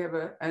Zealand, you have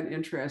an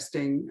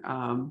interesting,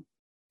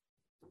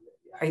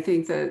 I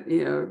think that,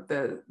 you know,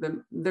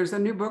 there's a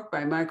new book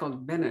by Michael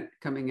Bennett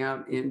coming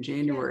out in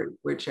January,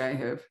 which I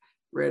have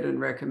read and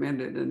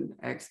recommended, and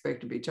I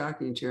expect to be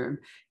talking to him.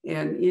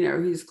 And, you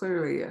know, he's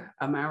clearly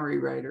a Maori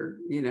writer,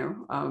 you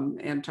know,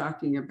 and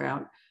talking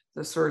about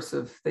the sorts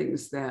of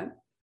things that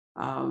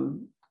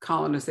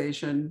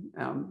colonization,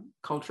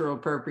 cultural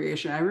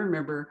appropriation. I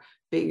remember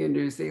being in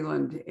New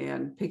Zealand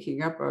and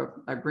picking up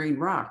a green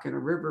rock in a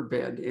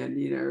riverbed,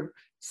 and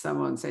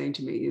someone saying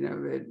to me,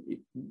 that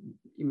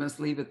you must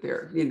leave it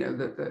there.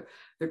 That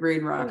the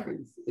green rock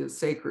is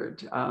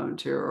sacred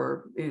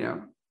or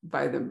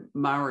by the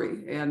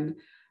Maori. And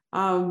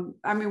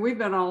I mean, we've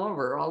been all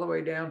over, all the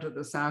way down to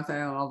the South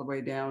Island, all the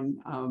way down,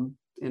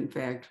 in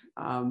fact,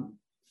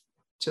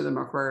 to the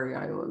Macquarie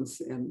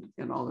Islands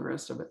and all the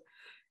rest of it.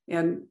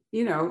 And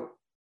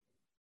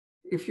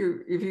if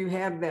you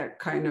have that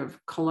kind of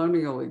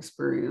colonial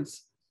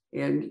experience,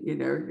 and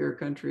your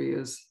country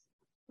has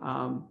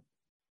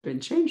been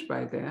changed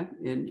by that,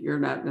 and you're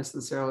not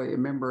necessarily a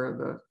member of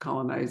the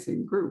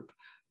colonizing group,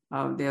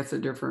 that's a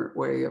different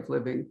way of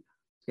living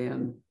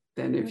than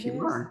if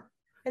you are.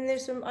 And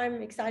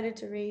I'm excited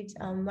to read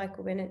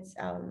Michael Bennett's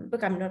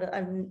book.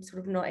 I'm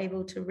sort of not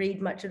able to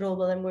read much at all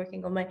while I'm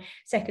working on my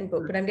second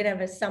book, but I'm going to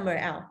have a summer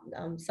out,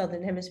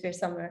 Southern Hemisphere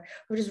summer,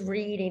 of just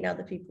reading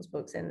other people's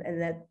books,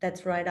 and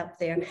that's right up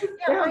there.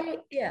 I'm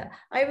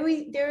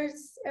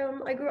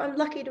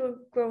lucky to have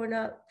grown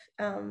up.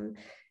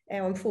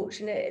 I'm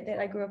fortunate that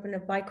I grew up in a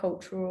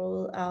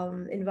bicultural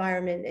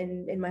environment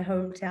in my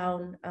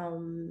hometown,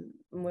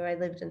 where I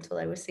lived until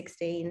I was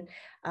 16,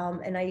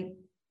 and I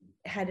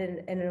had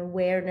an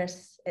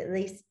awareness, at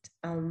least,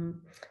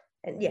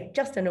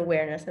 just an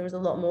awareness. There was a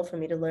lot more for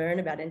me to learn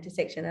about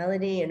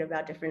intersectionality and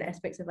about different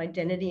aspects of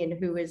identity and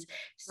who is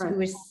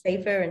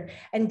safer.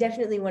 And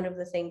definitely one of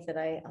the things that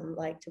I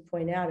like to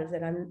point out is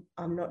that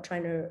I'm not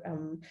trying to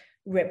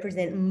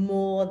represent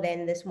more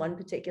than this one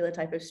particular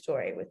type of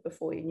story with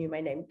Before You Knew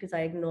My Name, because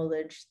I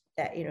acknowledge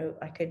that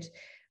I could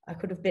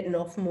have bitten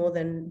off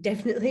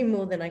definitely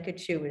more than I could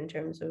chew in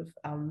terms of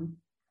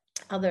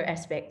other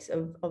aspects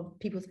of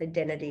people's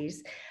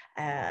identities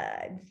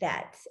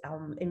that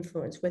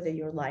influence whether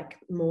you're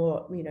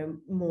more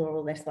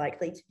or less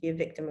likely to be a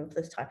victim of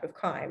this type of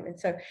crime. And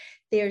so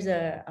there's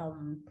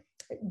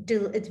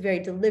it's very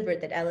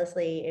deliberate that Alice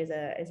Lee is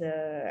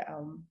a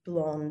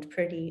blonde,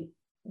 pretty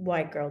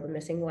white girl. The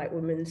missing white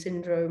woman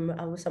syndrome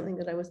was something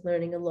that I was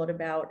learning a lot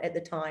about at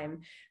the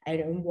time,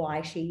 and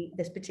why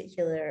this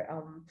particular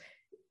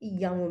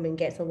young woman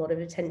gets a lot of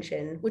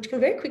attention, which can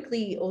very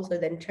quickly also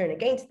then turn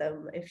against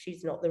them if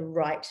she's not the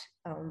right,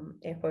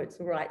 air quotes,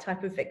 the right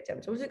type of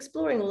victim. So I was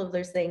exploring all of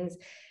those things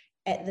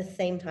at the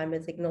same time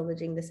as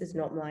acknowledging this is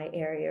not my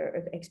area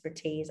of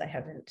expertise.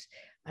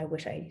 I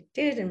wish I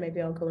did, and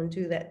maybe I'll go and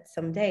do that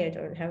someday. I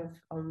don't have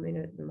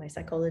my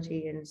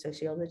psychology and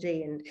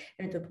sociology and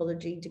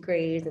anthropology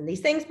degrees and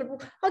these things, but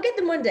I'll get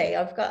them one day.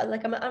 I've got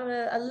I'm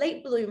a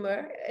late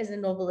bloomer as a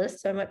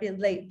novelist, so I might be a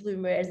late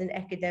bloomer as an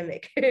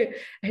academic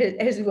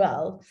as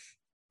well.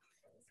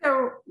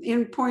 So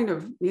in point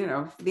of,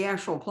 the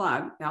actual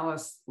plot,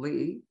 Alice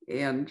Lee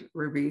and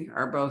Ruby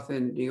are both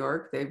in New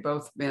York. They've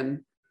both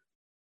been,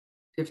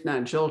 if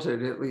not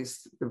jilted, at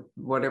least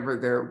whatever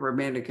their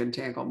romantic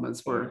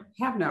entanglements were,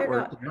 have not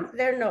worked out.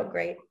 They're not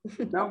great.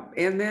 No.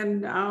 And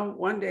then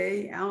one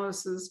day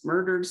Alice is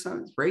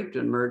raped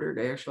and murdered,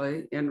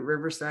 actually, in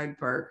Riverside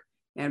Park,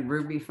 and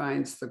Ruby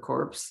finds the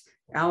corpse.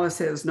 Alice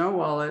has no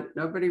wallet.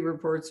 Nobody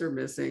reports her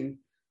missing.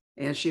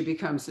 And she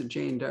becomes a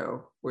Jane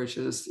Doe, which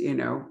is,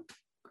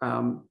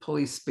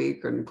 police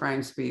speak and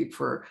crime speak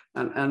for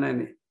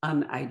an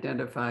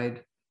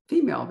unidentified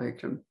female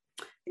victim.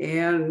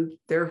 And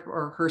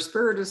therefore her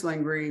spirit is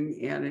lingering,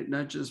 and it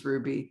nudges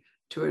Ruby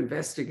to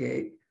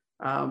investigate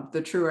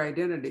the true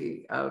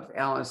identity of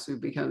Alice, who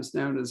becomes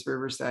known as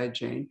Riverside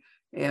Jane.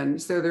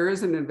 And so there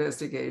is an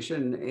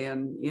investigation,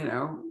 and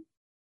you'll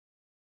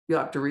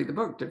have to read the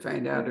book to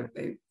find out if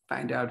they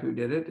find out who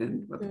did it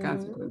and what the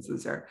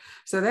consequences are.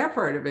 So that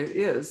part of it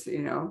is,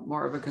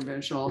 more of a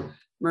conventional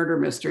murder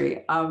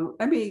mystery.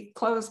 Let me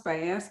close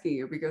by asking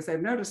you, because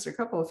I've noticed a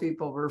couple of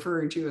people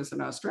referring to you as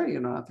an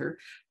Australian author.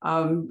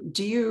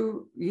 Do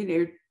you,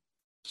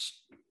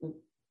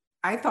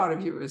 I thought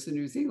of you as a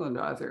New Zealand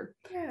author.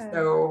 Yeah.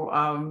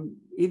 So,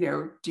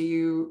 do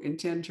you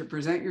intend to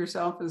present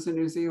yourself as a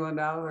New Zealand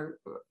author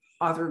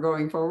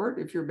going forward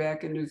if you're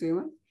back in New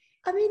Zealand?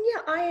 I mean,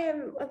 yeah, I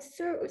am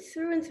through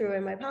and through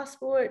in my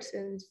passport,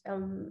 and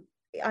I'm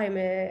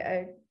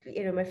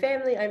my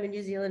family, I'm a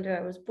New Zealander.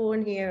 I was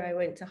born here. I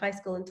went to high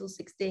school until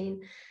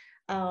 16,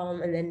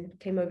 and then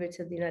came over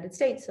to the United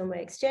States on my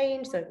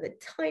exchange. So I have a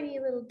tiny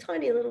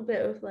little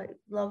bit of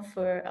love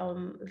for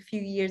a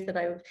few years that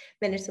I've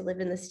managed to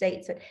live in the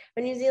States. So I'm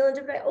a New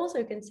Zealander, but I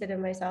also consider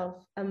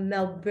myself a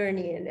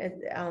Melburnian,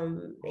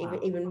 Wow.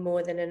 even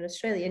more than an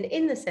Australian,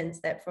 in the sense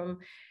that from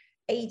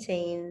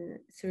 18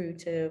 through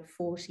to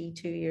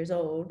 42 years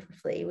old,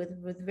 roughly,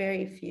 with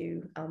very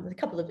few, a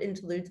couple of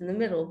interludes in the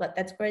middle, but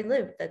that's where I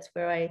lived. That's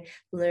where I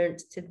learned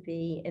to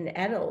be an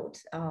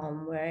adult,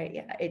 where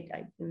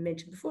I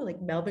mentioned before,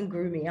 Melbourne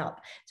grew me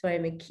up. So I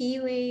am a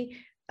Kiwi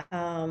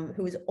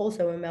who is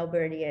also a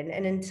Melburnian.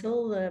 And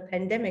until the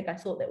pandemic, I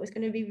thought that was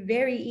going to be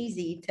very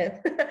easy to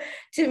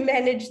to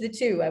manage the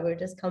two. I would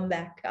just come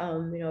back, I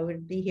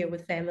would be here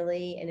with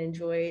family and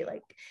enjoy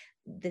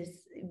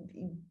there's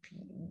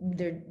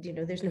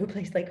no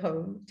place like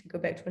home, to go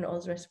back to an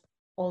Oz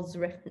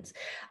reference.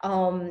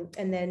 And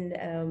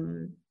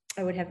then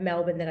I would have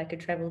Melbourne that I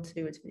could travel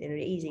to. It's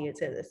easy.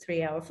 It's a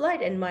 3-hour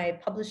flight, and my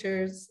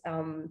publishers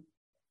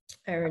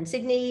are in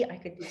Sydney. I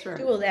could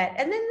do all that,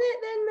 and then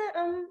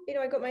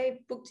I got my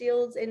book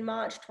deals in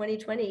March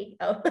 2020,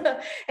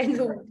 and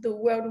the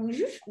world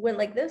went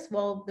like this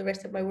while the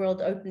rest of my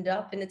world opened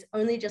up. And it's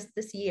only just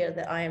this year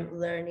that I am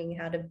learning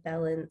how to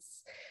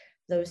balance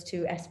those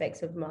two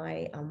aspects of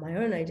my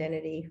own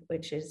identity,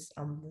 which is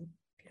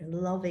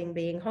loving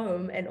being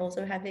home and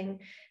also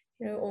having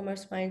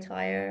almost my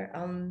entire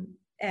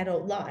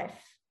adult life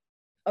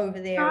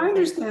over there. I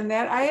understand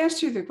that. I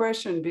asked you the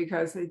question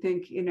because I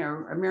think,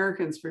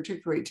 Americans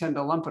particularly tend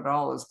to lump it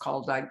all as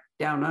called like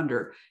down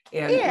under.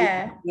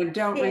 And you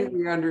don't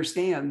really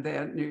understand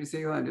that New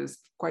Zealand is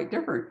quite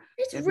different.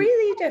 It's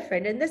really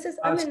different. And this is,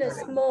 I'm in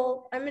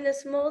a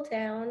small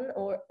town,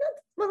 or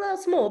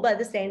not small by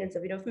the standards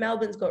of, if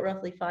Melbourne's got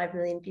roughly 5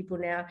 million people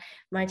now,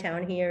 my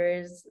town here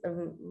is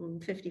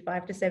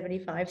 55 to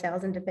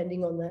 75,000,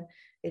 depending on the,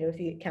 if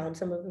you count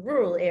some of the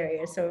rural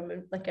areas.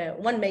 So like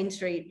one main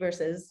street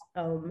versus,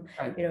 a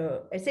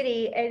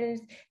city.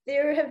 And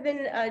there have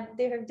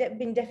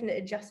been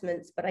definite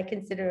adjustments, but I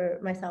consider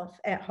myself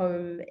at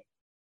home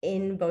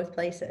in both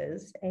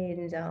places.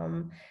 And,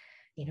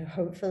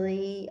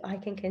 hopefully I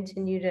can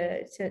continue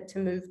to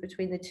move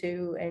between the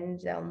two,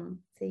 and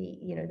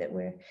that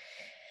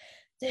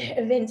the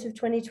events of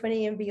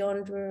 2020 and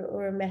beyond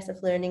were a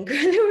massive learning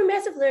curve. There were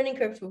massive learning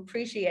curves to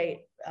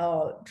appreciate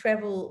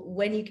travel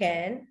when you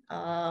can,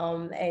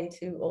 and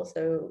to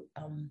also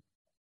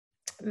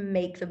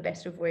make the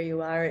best of where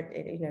you are at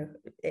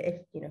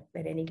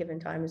any given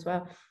time as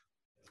well.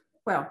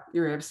 Well,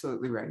 you're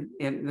absolutely right.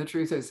 And the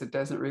truth is, it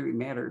doesn't really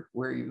matter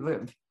where you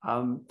live.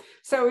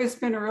 So it's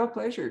been a real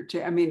pleasure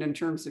in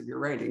terms of your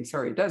writing.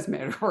 Sorry, it does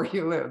matter where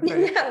you live.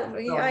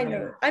 I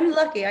know. I'm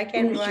lucky. I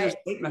can write. Your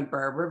statement,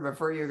 Barbara,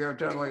 before you go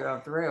totally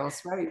off the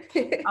rails, right?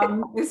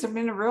 It's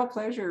been a real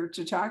pleasure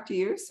to talk to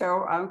you.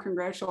 So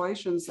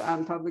congratulations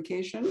on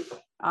publication.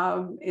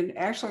 It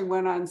actually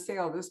went on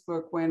sale. This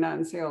book went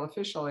on sale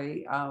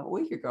officially a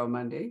week ago,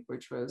 Monday,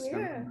 which was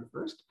November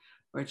 1st,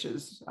 which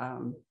is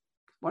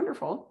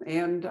wonderful.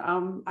 And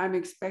I'm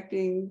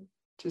expecting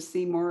to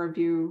see more of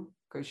you,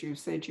 because you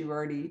said you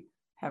already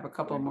have a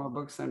couple more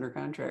books under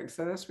contract.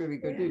 So that's really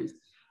good news.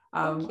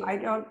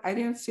 I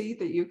don't see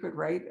that you could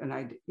write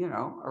a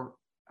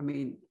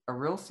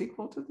real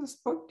sequel to this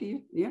book. Do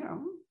you?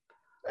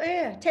 Oh,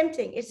 yeah,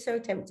 tempting. It's so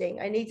tempting.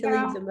 I need to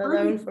leave them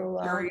alone for a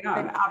while.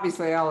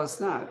 Obviously,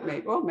 Alice not.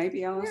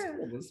 Maybe Alice.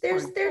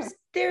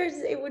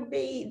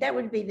 That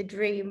would be the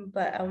dream.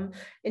 But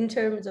in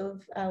terms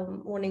of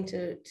wanting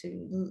to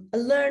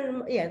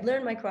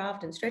learn my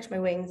craft and stretch my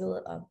wings.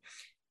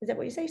 Is that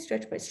what you say?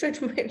 Spread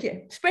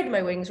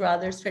my wings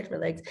rather, stretch my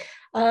legs.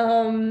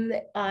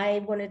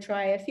 I want to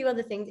try a few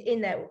other things in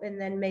that, and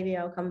then maybe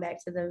I'll come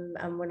back to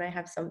them when I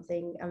have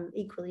something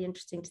equally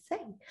interesting to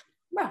say.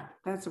 Well,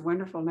 that's a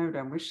wonderful note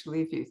on which to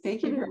leave you.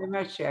 Thank you very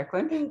much,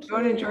 Jacqueline. Go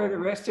and enjoy the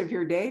rest of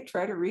your day.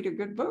 Try to read a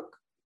good book.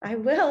 I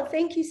will.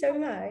 Thank you so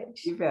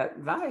much. You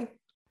bet. Bye.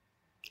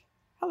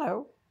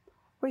 Hello.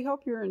 We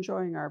hope you're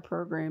enjoying our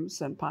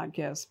programs and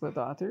podcasts with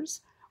authors.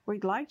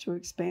 We'd like to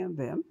expand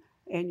them,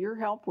 and your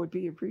help would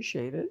be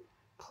appreciated.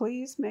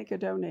 Please make a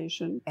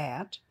donation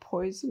at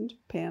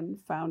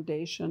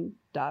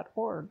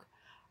poisonedpenfoundation.org.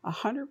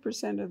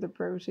 100% of the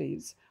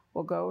proceeds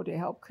will go to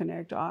help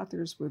connect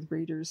authors with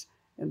readers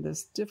in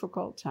this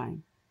difficult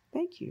time.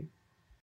 Thank you.